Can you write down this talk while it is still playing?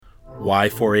Why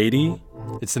 480?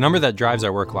 It's the number that drives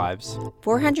our work lives.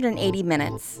 480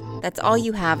 minutes. That's all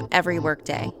you have every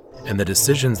workday. And the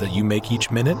decisions that you make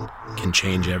each minute can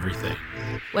change everything.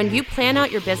 When you plan out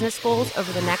your business goals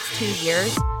over the next 2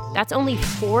 years, that's only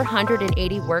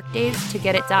 480 workdays to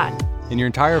get it done. In your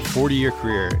entire 40-year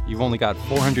career, you've only got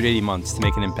 480 months to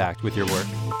make an impact with your work.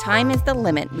 Time is the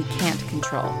limit we can't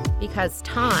control. Because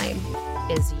time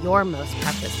is your most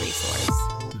precious resource.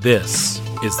 This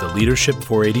is the Leadership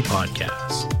 480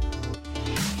 Podcast.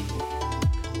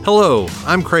 Hello,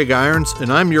 I'm Craig Irons,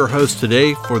 and I'm your host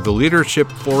today for the Leadership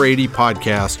 480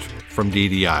 Podcast from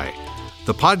DDI,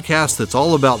 the podcast that's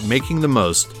all about making the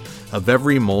most of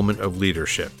every moment of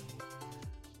leadership.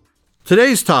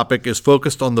 Today's topic is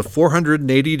focused on the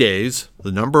 480 days,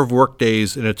 the number of work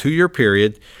days in a 2-year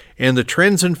period, and the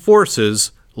trends and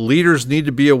forces leaders need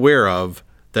to be aware of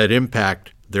that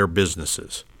impact their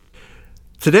businesses.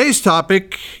 Today's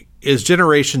topic is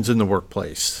generations in the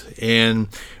workplace, and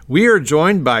we are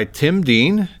joined by Tim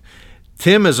Dean.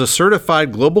 Tim is a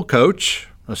certified global coach,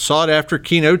 a sought-after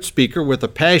keynote speaker with a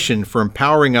passion for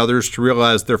empowering others to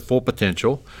realize their full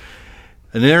potential,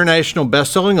 an international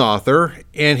best-selling author,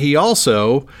 and he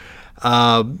also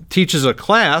teaches a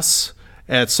class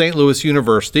at St. Louis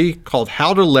University called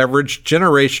How to Leverage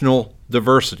Generational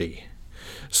Diversity.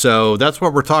 So that's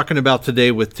what we're talking about today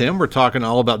with Tim. We're talking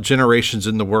all about generations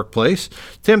in the workplace.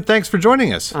 Tim, thanks for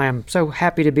joining us. I am so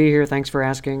happy to be here. Thanks for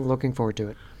asking. Looking forward to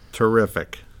it.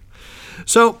 Terrific.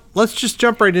 So let's just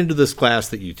jump right into this class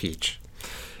that you teach.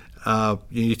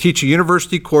 You teach a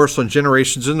university course on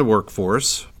generations in the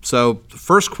workforce. So the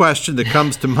first question that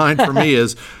comes to mind for me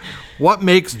is, what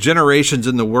makes generations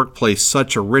in the workplace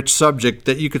such a rich subject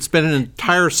that you could spend an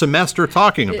entire semester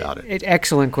talking about it?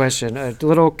 Excellent question. A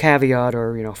little caveat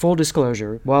or full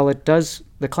disclosure. While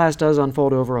the class does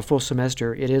unfold over a full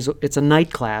semester, it's a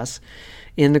night class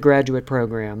in the graduate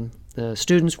program. The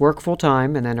students work full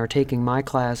time and then are taking my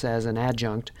class as an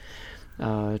adjunct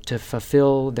to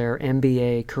fulfill their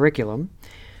MBA curriculum.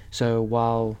 So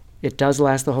while it does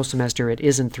last the whole semester, it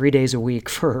isn't 3 days a week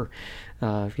for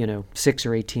 6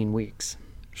 or 18 weeks.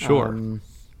 Sure.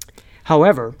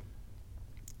 However,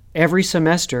 every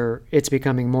semester it's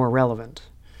becoming more relevant,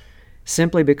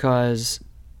 simply because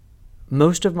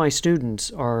most of my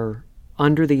students are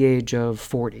under the age of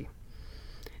 40.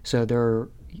 So they're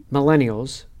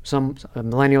millennials. Some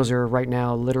millennials are right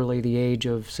now literally the age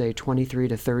of, say, 23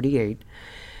 to 38,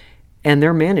 and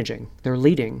they're managing, they're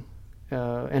leading,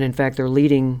 and in fact they're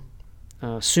leading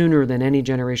sooner than any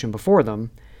generation before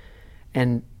them.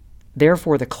 And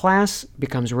therefore, the class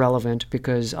becomes relevant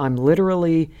because I'm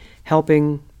literally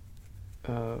helping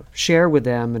share with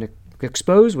them and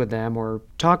expose with them or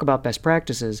talk about best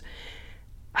practices,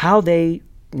 how they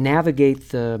navigate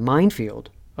the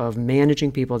minefield of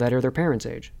managing people that are their parents'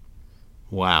 age.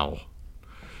 Wow.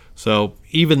 So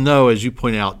even though, as you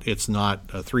point out, it's not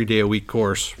a 3-day-a-week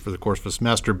course for the course of a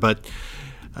semester, but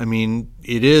I mean,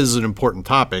 it is an important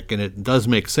topic, and it does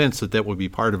make sense that would be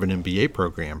part of an MBA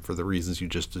program for the reasons you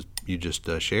just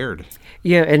shared.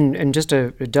 Yeah, and just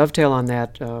a dovetail on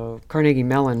that, Carnegie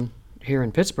Mellon here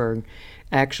in Pittsburgh,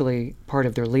 actually part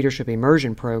of their leadership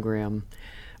immersion program,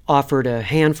 offered a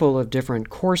handful of different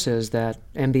courses that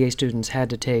MBA students had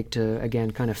to take to,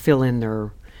 again, kind of fill in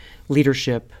their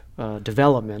leadership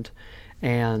development.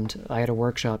 And I had a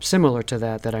workshop similar to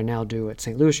that I now do at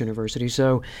St. Louis University.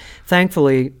 So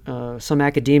thankfully, some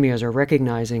academias are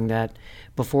recognizing that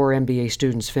before MBA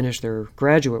students finish their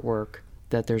graduate work,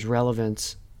 that there's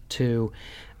relevance to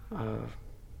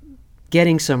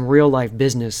getting some real-life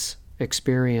business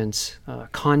experience,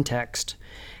 context.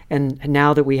 And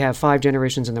now that we have 5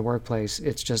 generations in the workplace,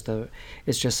 it's just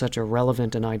such a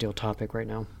relevant and ideal topic right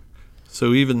now.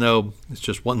 So even though it's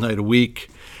just one night a week,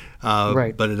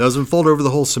 right. But it doesn't fold over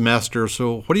the whole semester.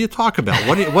 So what do you talk about?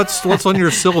 What's on your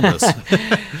syllabus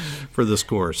for this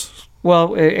course?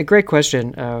 Well, a great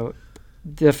question.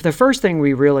 The first thing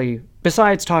we really,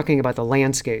 besides talking about the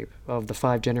landscape of the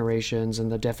 5 generations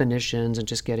and the definitions and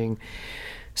just getting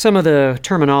some of the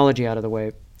terminology out of the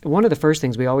way, one of the first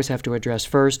things we always have to address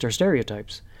first are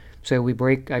stereotypes. So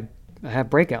I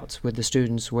have breakouts with the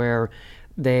students where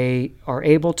they are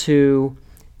able to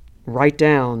write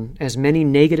down as many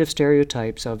negative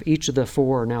stereotypes of each of the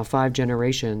 4, now 5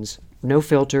 generations, no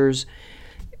filters,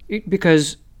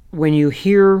 because when you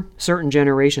hear certain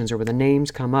generations or when the names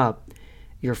come up,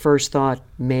 your first thought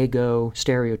may go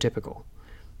stereotypical,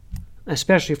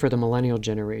 especially for the millennial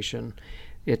generation.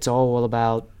 It's all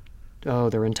about,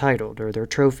 they're entitled, or they're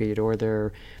trophied, or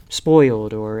they're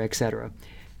spoiled, or etc.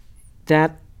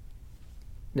 That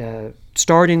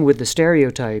starting with the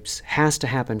stereotypes has to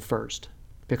happen first.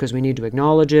 because we need to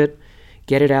acknowledge it,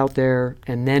 get it out there,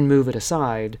 and then move it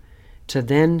aside to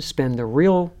then spend the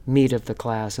real meat of the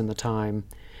class and the time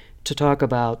to talk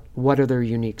about what are their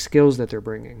unique skills that they're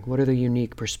bringing, what are the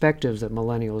unique perspectives that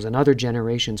millennials and other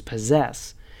generations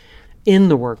possess in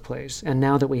the workplace. And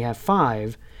now that we have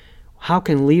 5, how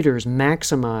can leaders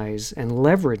maximize and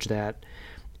leverage that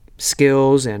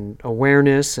skills and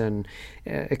awareness and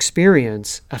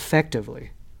experience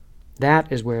effectively?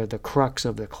 That is where the crux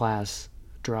of the class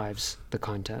drives the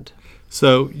content.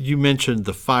 So you mentioned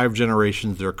the 5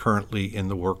 generations that are currently in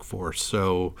the workforce.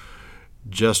 So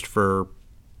just for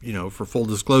full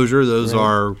disclosure, those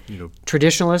are,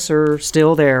 Traditionalists are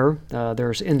still there.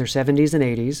 They're in their 70s and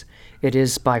 80s. It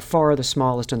is by far the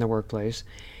smallest in the workplace.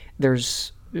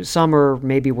 There's some are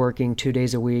maybe working 2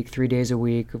 days a week, 3 days a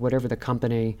week, whatever the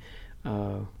company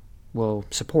will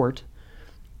support.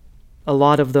 A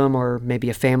lot of them are maybe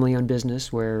a family-owned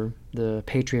business where the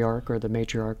patriarch or the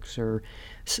matriarchs are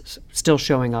still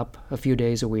showing up a few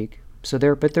days a week.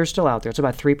 But they're still out there. It's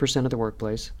about 3% of the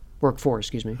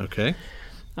workforce. Okay.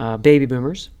 Baby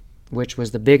boomers, which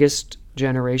was the biggest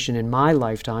generation in my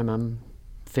lifetime. I'm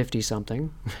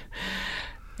 50-something.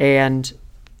 And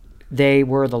they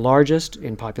were the largest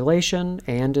in population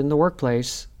and in the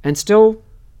workplace, and still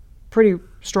pretty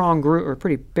strong group, or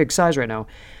pretty big size right now.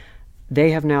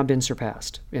 They have now been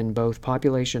surpassed in both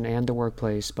population and the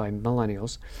workplace by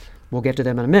millennials. We'll get to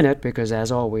them in a minute because,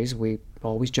 as always, we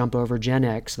always jump over Gen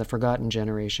X, the forgotten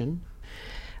generation.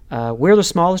 We're the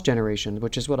smallest generation,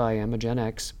 which is what I am, a Gen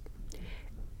X.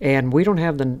 And we don't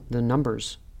have the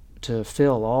numbers to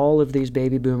fill all of these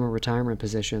baby boomer retirement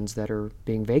positions that are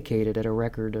being vacated at a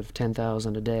record of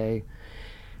 10,000 a day.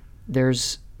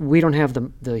 We don't have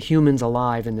the humans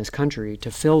alive in this country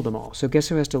to fill them all. So guess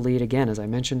who has to lead again, as I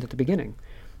mentioned at the beginning?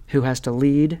 Who has to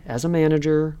lead as a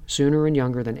manager sooner and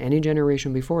younger than any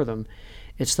generation before them?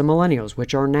 It's the millennials,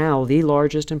 which are now the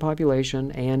largest in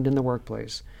population and in the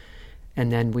workplace.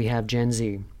 And then we have Gen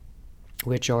Z,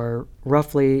 which are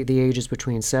roughly the ages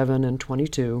between 7 and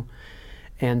 22.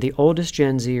 And the oldest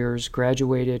Gen Zers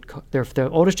graduated, the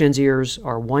oldest Gen Zers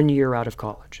are 1 year out of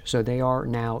college. So they are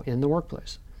now in the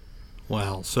workplace.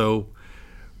 Wow. So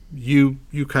you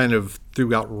kind of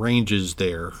threw out ranges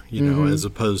there, as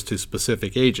opposed to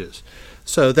specific ages.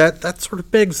 So that sort of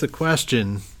begs the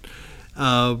question,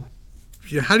 how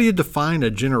do you define a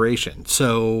generation?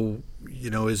 So,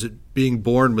 is it being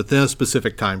born within a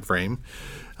specific time frame,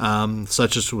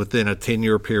 such as within a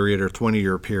 10-year period or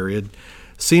 20-year period?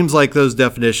 Seems like those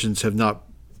definitions have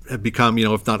become,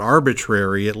 if not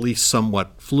arbitrary, at least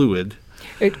somewhat fluid.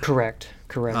 Correct.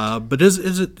 But is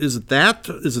it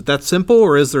that simple,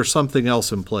 or is there something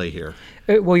else in play here?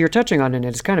 Well, you're touching on it, and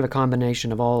it's kind of a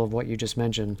combination of all of what you just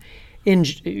mentioned.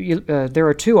 There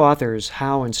are 2 authors,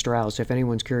 Howe and Strauss, if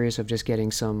anyone's curious of just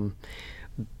getting some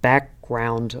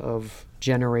background of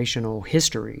generational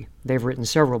history. They've written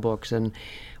several books, and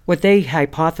what they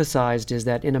hypothesized is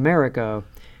that in America,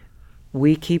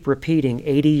 we keep repeating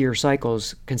 80-year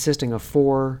cycles consisting of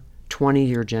 4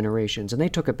 20-year generations. And they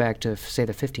took it back to, say,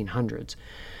 the 1500s,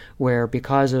 where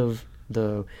because of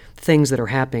the things that are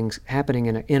happening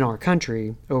in our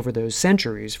country over those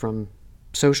centuries, from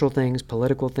social things,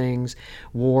 political things,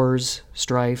 wars,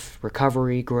 strife,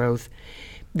 recovery, growth,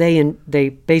 they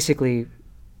basically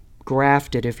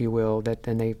grafted, if you will,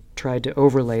 and they tried to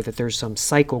overlay that there's some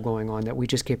cycle going on that we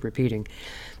just keep repeating.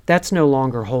 That's no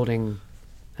longer holding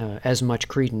as much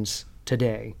credence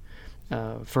today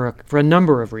for a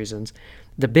number of reasons,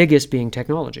 the biggest being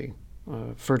technology.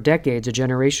 For decades, a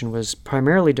generation was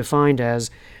primarily defined as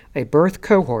a birth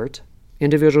cohort,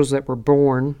 individuals that were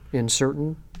born in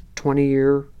certain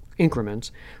 20-year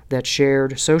increments that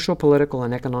shared social, political,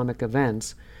 and economic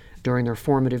events during their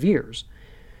formative years.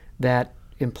 That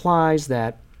implies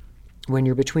that when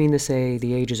you're between,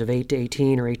 the ages of 8 to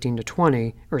 18 or 8 to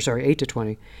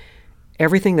 20,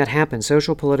 everything that happens,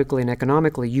 social, politically, and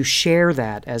economically, you share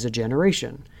that as a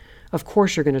generation. Of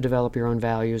course you're going to develop your own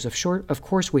values. Of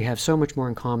course we have so much more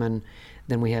in common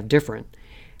than we have different.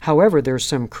 However, there's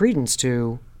some credence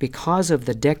to, because of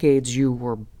the decades you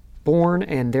were born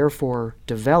and therefore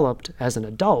developed as an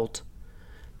adult,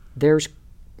 there's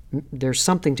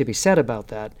something to be said about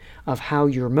that, of how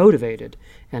you're motivated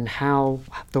and how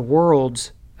the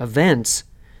world's events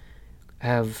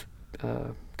have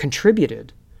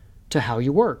contributed to how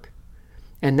you work.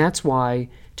 And that's why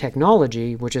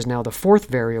technology, which is now the 4th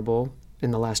variable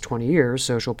in the last 20 years,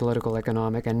 social, political,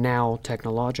 economic, and now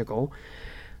technological,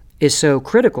 is so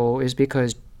critical, is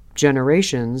because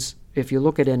generations, if you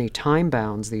look at any time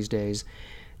bounds these days,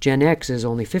 Gen X is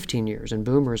only 15 years and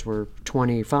boomers were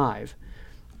 25.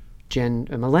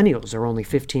 Millennials are only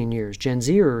 15 years. Gen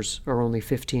Zers are only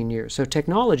 15 years. So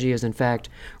technology is, in fact,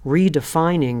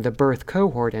 redefining the birth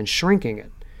cohort and shrinking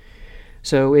it.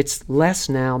 So it's less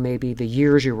now maybe the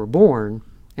years you were born,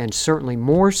 and certainly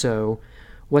more so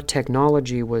what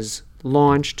technology was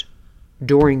launched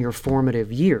during your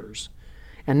formative years.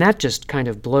 And that just kind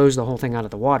of blows the whole thing out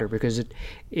of the water, because it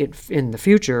in the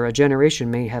future, a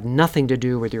generation may have nothing to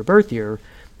do with your birth year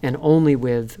and only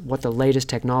with what the latest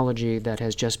technology that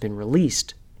has just been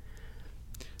released.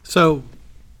 So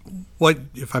what,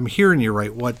 if I'm hearing you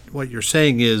right, what you're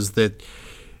saying is that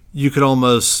you could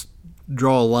almost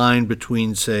draw a line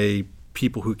between, say,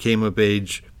 people who came of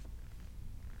age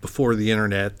before the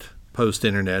internet,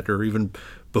 post-internet, or even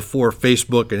before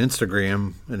Facebook and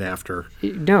Instagram and after.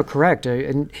 No, correct.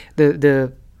 And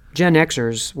the Gen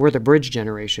Xers were the bridge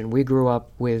generation. We grew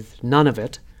up with none of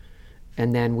it,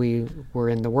 and then we were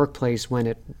in the workplace when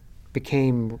it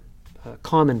became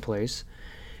commonplace,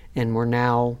 and we're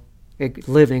now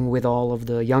living with all of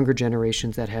the younger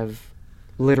generations that have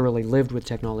literally lived with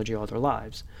technology all their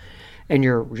lives. And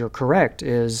you're correct,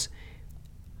 is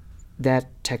that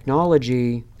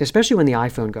technology, especially when the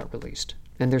iPhone got released,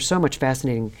 and there's so much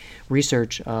fascinating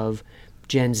research of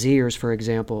Gen Zers, for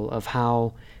example, of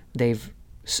how they've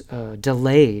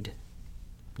delayed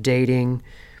dating,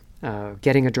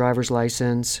 getting a driver's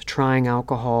license, trying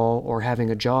alcohol, or having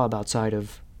a job outside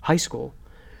of high school.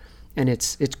 And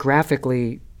it's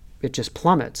graphically, it just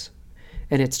plummets.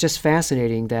 And it's just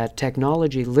fascinating that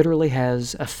technology literally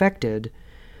has affected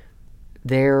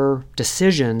their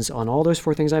decisions on all those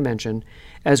four things I mentioned,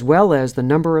 as well as the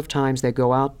number of times they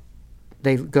go out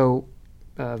with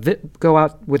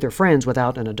their friends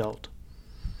without an adult.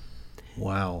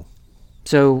 Wow.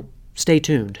 So stay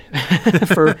tuned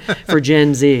for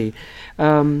Gen Z.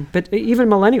 But even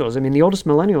millennials, I mean, the oldest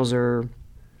millennials are,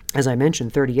 as I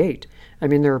mentioned, 38. I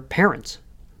mean, they're parents.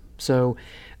 So,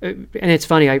 and it's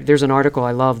funny, there's an article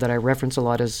I love that I reference a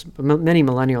lot, as many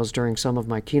millennials during some of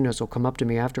my keynotes will come up to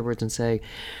me afterwards and say,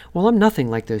 well, I'm nothing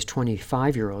like those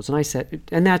 25-year-olds. And I said,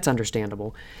 and that's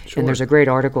understandable. Sure. And there's a great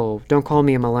article, Don't Call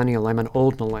Me a Millennial, I'm an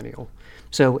Old Millennial.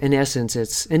 So in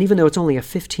essence, and even though it's only a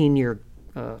 15-year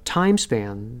time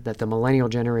span that the millennial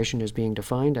generation is being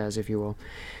defined as, if you will,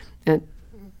 and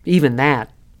even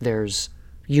that, there's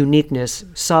uniqueness,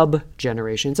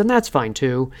 sub-generations, and that's fine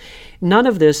too. None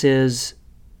of this is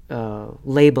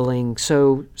labeling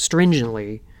so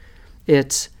stringently.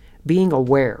 It's being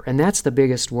aware, and that's the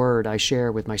biggest word I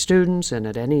share with my students and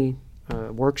at any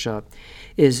workshop,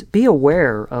 is be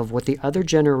aware of what the other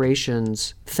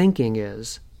generation's thinking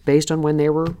is based on when they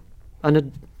were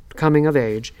coming of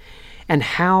age, and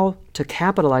how to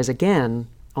capitalize again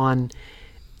on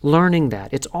learning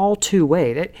that. It's all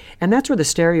two-way. And that's where the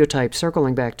stereotypes,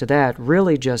 circling back to that,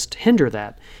 really just hinder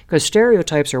that. Because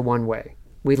stereotypes are one way.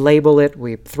 We label it,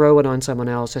 we throw it on someone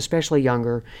else, especially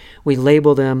younger. We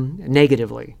label them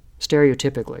negatively,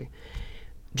 stereotypically.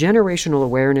 Generational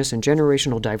awareness and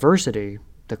generational diversity,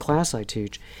 the class I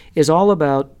teach, is all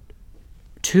about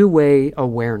two-way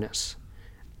awareness.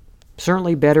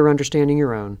 Certainly better understanding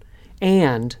your own,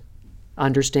 and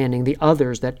understanding the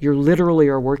others that you literally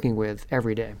are working with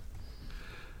every day.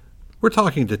 We're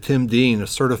talking to Tim Dean, a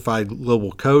certified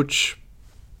global coach,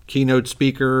 keynote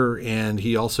speaker, and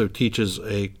he also teaches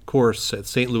a course at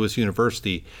St. Louis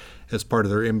University as part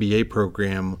of their MBA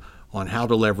program on how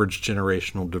to leverage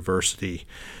generational diversity.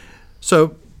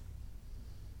 So,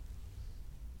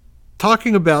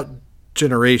 talking about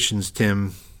generations,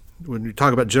 Tim, when we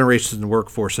talk about generations in the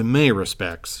workforce, in many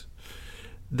respects,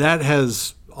 that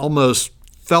has almost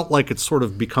felt like it's sort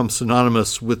of become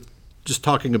synonymous with just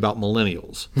talking about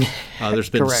millennials. There's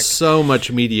been so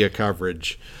much media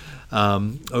coverage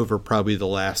over probably the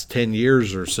last 10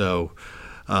 years or so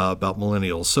about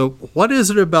millennials. So what is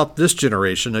it about this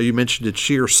generation? Now, you mentioned its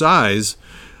sheer size,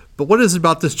 but what is it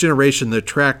about this generation that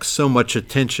attracts so much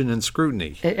attention and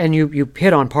scrutiny? And you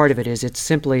hit on part of it, is it's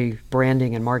simply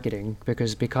branding and marketing,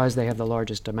 because they have the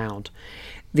largest amount.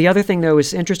 The other thing, though,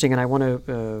 is interesting, and I want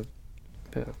to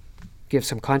give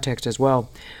some context as well.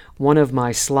 One of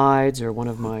my slides, or one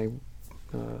of my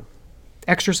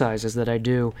exercises that I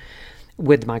do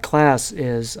with my class,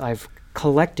 is I've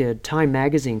collected Time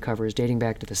magazine covers dating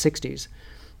back to the 60s.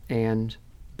 And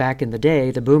back in the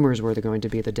day, the boomers were going to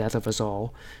be the death of us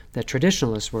all, that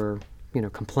traditionalists were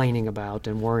complaining about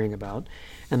and worrying about.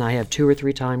 And I have 2 or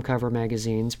 3 Time cover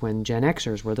magazines when Gen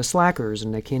Xers were the slackers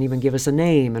and they can't even give us a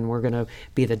name and we're going to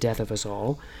be the death of us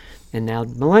all. And now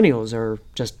millennials are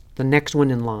just the next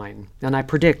one in line. And I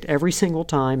predict every single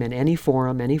time in any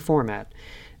forum, any format,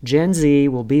 Gen Z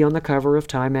will be on the cover of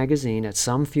Time magazine at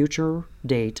some future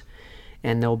date,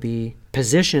 and they'll be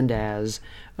positioned as,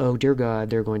 oh dear God,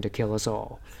 they're going to kill us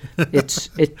all.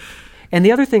 And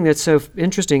the other thing that's so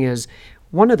interesting is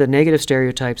one of the negative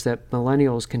stereotypes that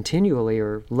millennials continually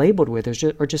are labeled with are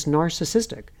just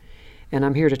narcissistic. And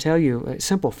I'm here to tell you a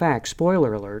simple fact,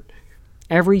 spoiler alert,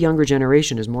 every younger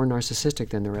generation is more narcissistic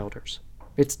than their elders.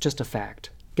 It's just a fact.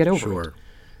 Get over it.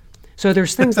 So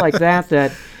there's things like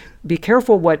that be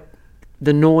careful what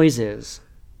the noise is,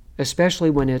 especially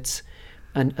when it's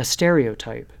a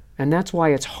stereotype. And that's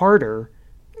why it's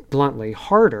bluntly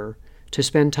harder to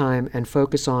spend time and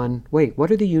focus on, wait,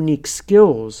 what are the unique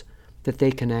skills that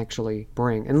they can actually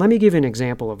bring? And let me give you an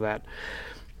example of that.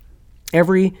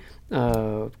 Every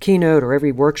keynote or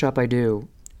every workshop I do,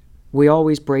 we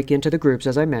always break into the groups,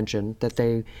 as I mentioned, that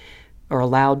they are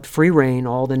allowed free rein,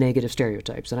 all the negative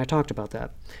stereotypes. And I talked about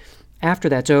that. After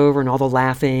that's over and all the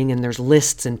laughing and there's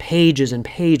lists and pages,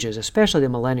 especially the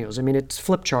millennials. I mean, it's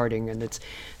flip charting and it's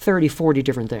 30, 40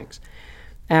 different things.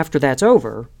 After that's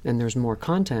over and there's more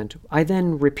content, I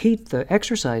then repeat the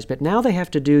exercise, but now they have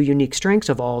to do unique strengths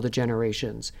of all the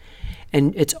generations.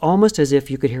 And it's almost as if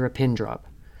you could hear a pin drop.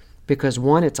 Because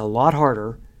one, it's a lot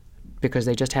harder because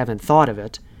they just haven't thought of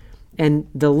it. And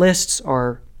the lists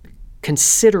are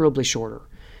considerably shorter.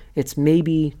 It's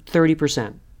maybe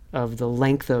 30% of the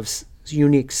length of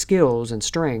unique skills and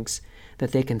strengths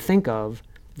that they can think of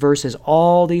versus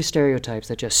all these stereotypes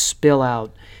that just spill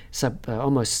out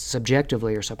almost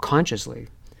subjectively or subconsciously.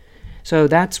 So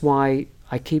that's why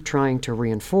I keep trying to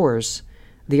reinforce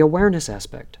the awareness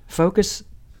aspect.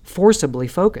 Consciously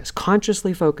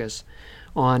focus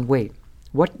on, wait,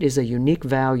 what is a unique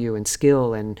value and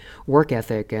skill and work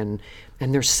ethic? And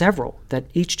there's several that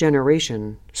each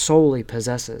generation solely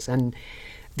possesses. And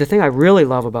the thing I really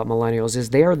love about millennials is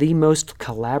they are the most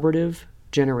collaborative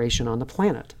generation on the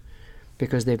planet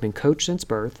because they've been coached since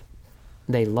birth.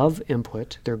 They love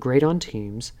input. They're great on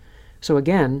teams. So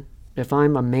again, if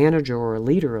I'm a manager or a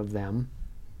leader of them,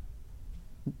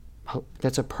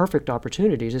 that's a perfect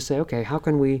opportunity to say, okay, how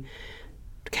can we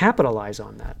capitalize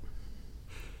on that?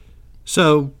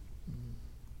 So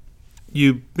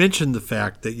you mentioned the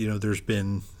fact that, there's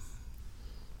been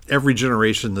every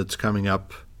generation that's coming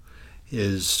up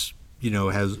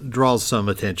draws some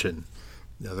attention.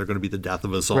 They're going to be the death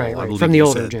of us all. Right. I believe From the you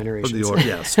older said. generations. From the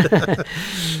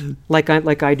yes.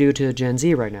 like I do to Gen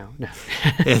Z right now. No.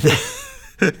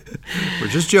 We're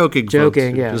just joking, folks.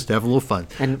 Yeah. Just have a little fun.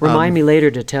 And remind me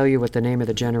later to tell you what the name of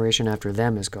the generation after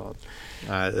them is called.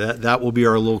 That will be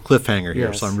our little cliffhanger here,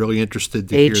 Yes. So I'm really interested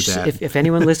to hear that. If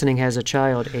anyone listening has a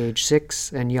child age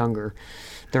 6 and younger,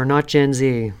 they're not Gen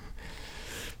Z.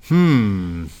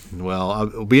 Well,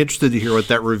 I'll be interested to hear what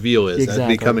that reveal is. Exactly.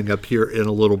 That'll be coming up here in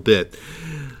a little bit.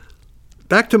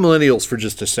 Back to millennials for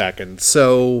just a second.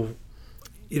 So,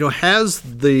 has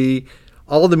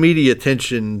all the media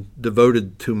attention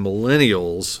devoted to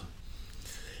millennials,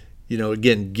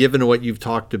 again, given what you've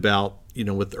talked about,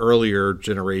 with earlier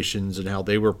generations and how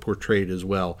they were portrayed as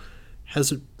well,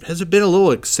 has it been a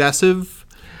little excessive?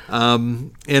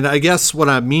 And I guess what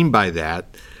I mean by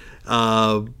that,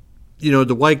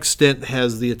 to what extent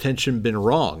has the attention been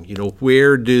wrong?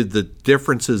 Where do the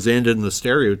differences end and the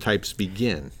stereotypes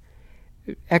begin?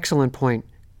 Excellent point,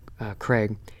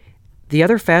 Craig. The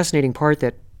other fascinating part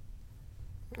that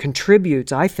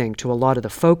contributes, I think, to a lot of the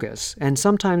focus, and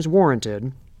sometimes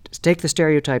warranted, is take the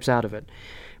stereotypes out of it.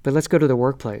 But let's go to the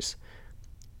workplace.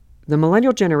 The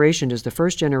millennial generation is the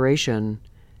first generation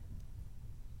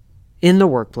in the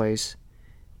workplace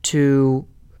to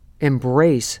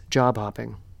embrace job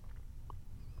hopping.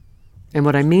 And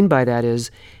what I mean by that is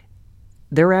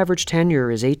their average tenure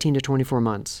is 18 to 24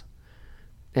 months.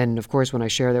 And of course, when I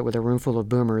share that with a room full of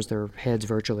boomers, their heads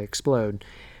virtually explode.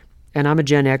 And I'm a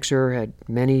Gen Xer, had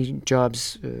many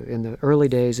jobs in the early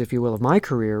days, if you will, of my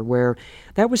career, where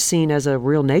that was seen as a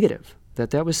real negative,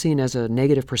 that was seen as a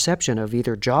negative perception of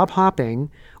either job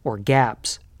hopping or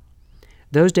gaps.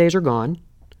 Those days are gone.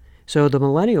 So the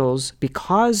millennials,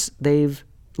 because they've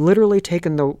literally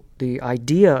taken the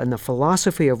idea and the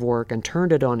philosophy of work and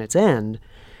turned it on its end,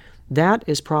 that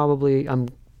is probably, I'm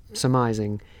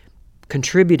surmising,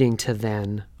 contributing to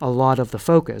then a lot of the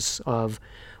focus of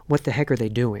what the heck are they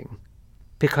doing?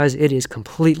 Because it is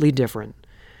completely different.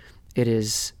 It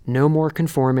is no more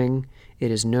conforming. It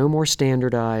is no more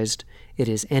standardized. It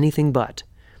is anything but.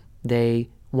 They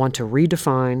want to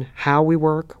redefine how we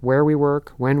work, where we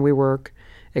work, when we work,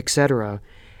 etc.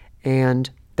 And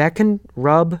that can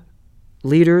rub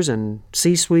leaders and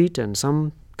C-suite and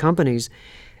some companies.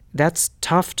 That's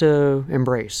tough to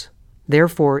embrace.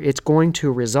 Therefore, it's going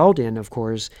to result in, of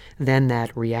course, then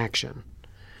that reaction.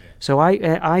 So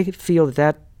I feel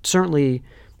that certainly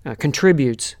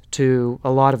contributes to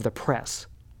a lot of the press.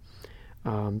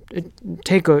 The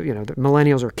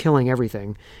millennials are killing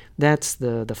everything. That's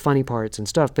the funny parts and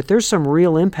stuff. But there's some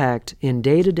real impact in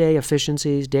day-to-day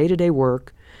efficiencies, day-to-day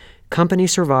work, company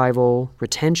survival,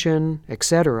 retention,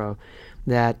 etc.,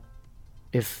 that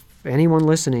if anyone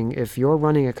listening, if you're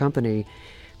running a company,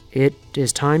 it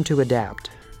is time to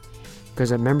adapt.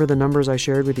 Because remember the numbers I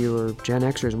shared with you are Gen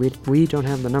Xers. We don't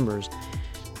have the numbers.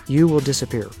 You will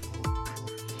disappear.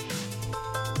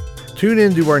 Tune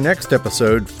in to our next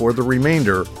episode for the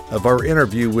remainder of our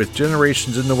interview with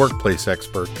Generations in the Workplace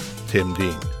expert, Tim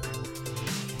Dean.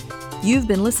 You've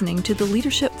been listening to the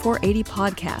Leadership 480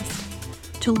 podcast.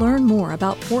 To learn more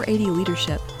about 480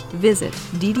 leadership, visit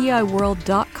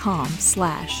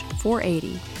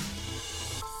ddiworld.com/480.